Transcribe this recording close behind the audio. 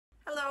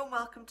and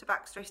welcome to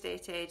Baxter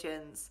Estate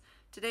Agents.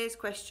 Today's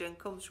question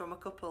comes from a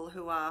couple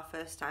who are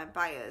first-time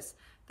buyers.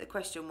 The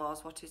question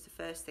was, what is the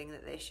first thing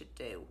that they should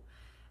do?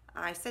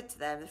 I said to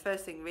them the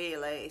first thing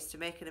really is to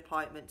make an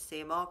appointment to see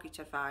a mortgage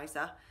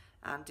advisor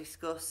and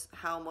discuss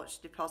how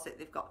much deposit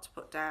they've got to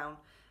put down,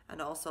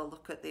 and also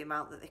look at the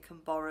amount that they can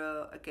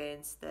borrow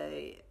against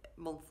the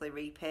monthly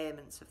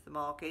repayments of the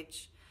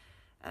mortgage.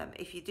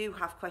 If you do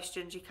have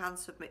questions, you can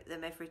submit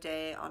them every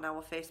day on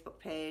our Facebook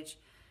page,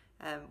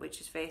 which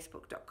is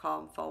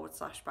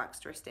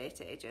facebook.com/Baxter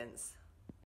Estate Agents.